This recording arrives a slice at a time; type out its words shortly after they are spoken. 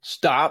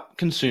Stop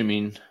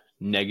consuming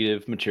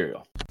negative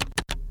material.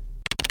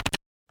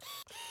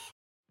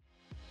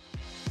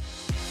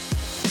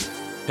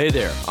 Hey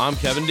there, I'm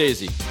Kevin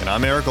Daisy. And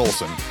I'm Eric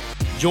Olson.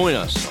 Join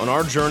us on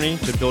our journey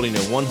to building a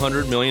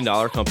 $100 million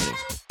company.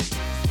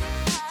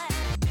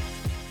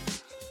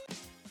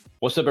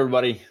 What's up,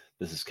 everybody?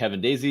 This is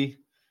Kevin Daisy.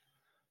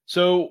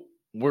 So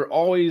we're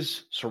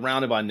always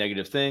surrounded by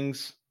negative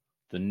things,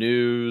 the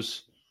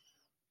news,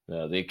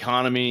 the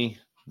economy,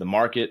 the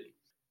market,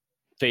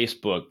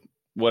 Facebook,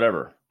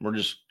 whatever. We're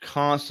just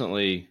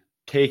constantly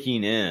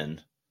taking in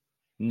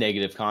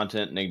negative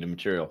content, negative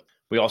material.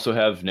 We also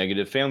have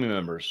negative family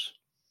members,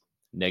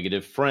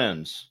 negative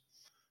friends.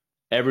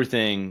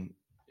 Everything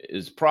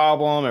is a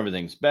problem.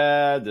 Everything's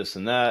bad, this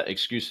and that,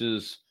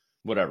 excuses,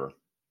 whatever.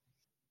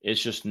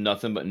 It's just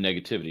nothing but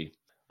negativity.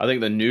 I think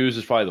the news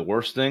is probably the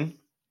worst thing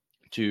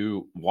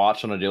to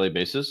watch on a daily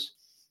basis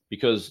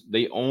because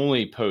they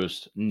only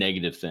post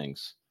negative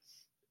things.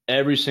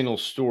 Every single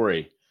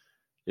story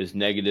is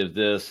negative,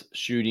 this,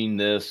 shooting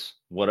this,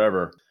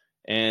 whatever.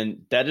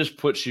 And that just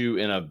puts you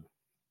in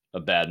a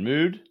bad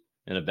mood,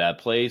 in a bad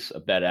place, a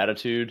bad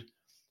attitude,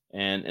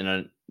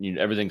 and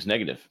everything's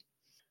negative.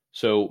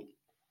 So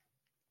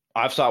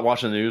I've stopped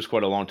watching the news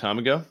quite a long time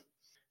ago.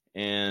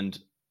 And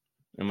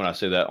when I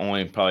say that,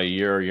 only probably a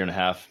year and a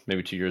half,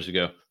 maybe 2 years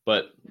ago,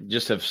 but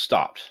just have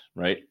stopped,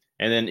 right?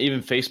 And then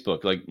even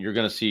Facebook, like you're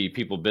going to see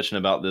people bitching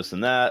about this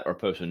and that or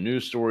posting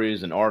news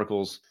stories and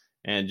articles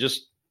and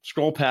just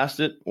scroll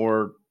past it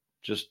or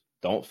just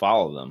don't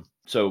follow them.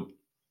 So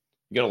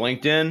you go to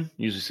LinkedIn,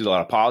 you usually see a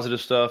lot of positive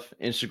stuff.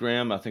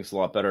 Instagram, I think it's a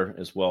lot better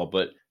as well,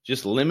 but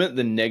just limit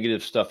the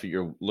negative stuff that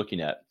you're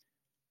looking at.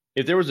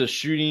 If there was a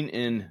shooting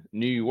in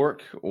New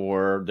York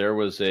or there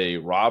was a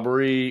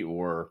robbery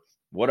or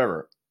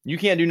whatever, you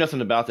can't do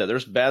nothing about that.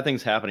 There's bad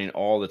things happening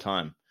all the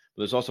time,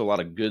 but there's also a lot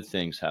of good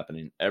things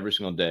happening every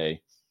single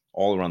day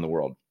all around the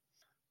world.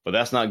 But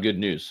that's not good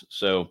news.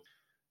 So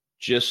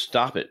just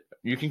stop it.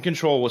 You can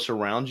control what's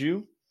around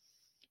you,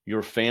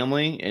 your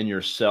family and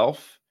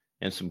yourself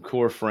and some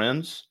core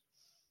friends,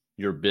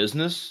 your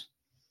business,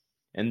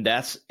 and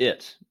that's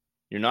it.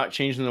 You're not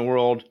changing the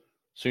world.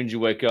 As soon as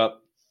you wake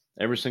up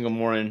every single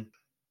morning,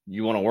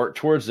 you want to work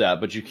towards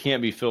that, but you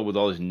can't be filled with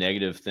all these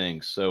negative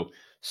things. So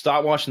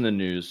stop watching the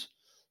news.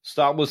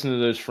 Stop listening to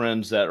those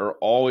friends that are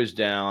always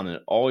down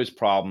and always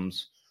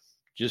problems.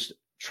 Just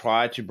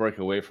try to break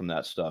away from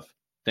that stuff.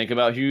 Think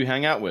about who you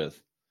hang out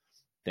with.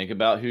 Think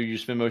about who you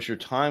spend most of your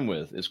time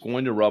with. It's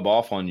going to rub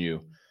off on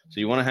you. So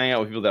you want to hang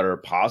out with people that are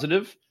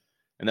positive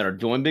and that are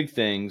doing big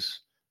things,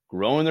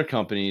 growing their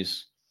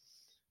companies,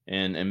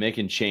 and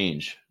making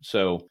change.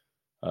 So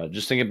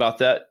just think about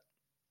that.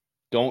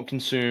 Don't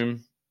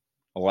consume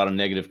a lot of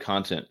negative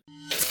content.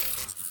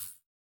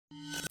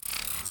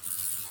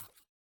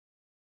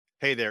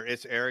 Hey there,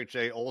 it's Eric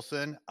J.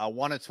 Olson. I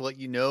wanted to let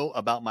you know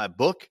about my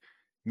book,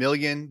 $1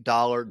 Million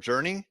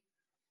Journey,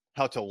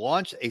 How to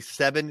Launch a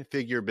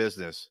 7-Figure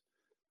Business.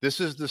 This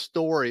is the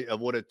story of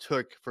what it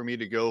took for me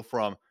to go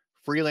from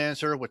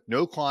freelancer with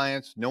no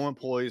clients, no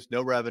employees,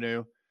 no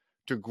revenue,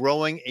 to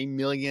growing a $1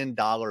 million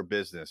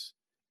business.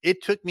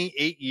 It took me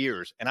 8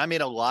 years and I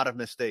made a lot of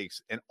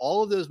mistakes. And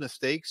all of those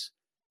mistakes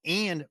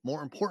and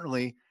more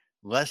importantly,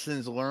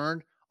 lessons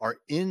learned are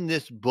in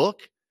this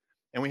book.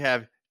 And we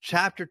have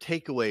chapter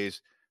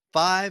takeaways,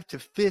 5 to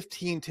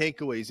 15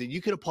 takeaways that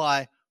you can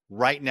apply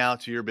right now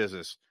to your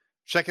business.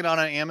 Check it out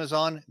on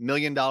Amazon, $1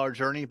 Million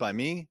Journey by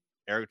me,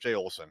 Eric J.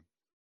 Olson.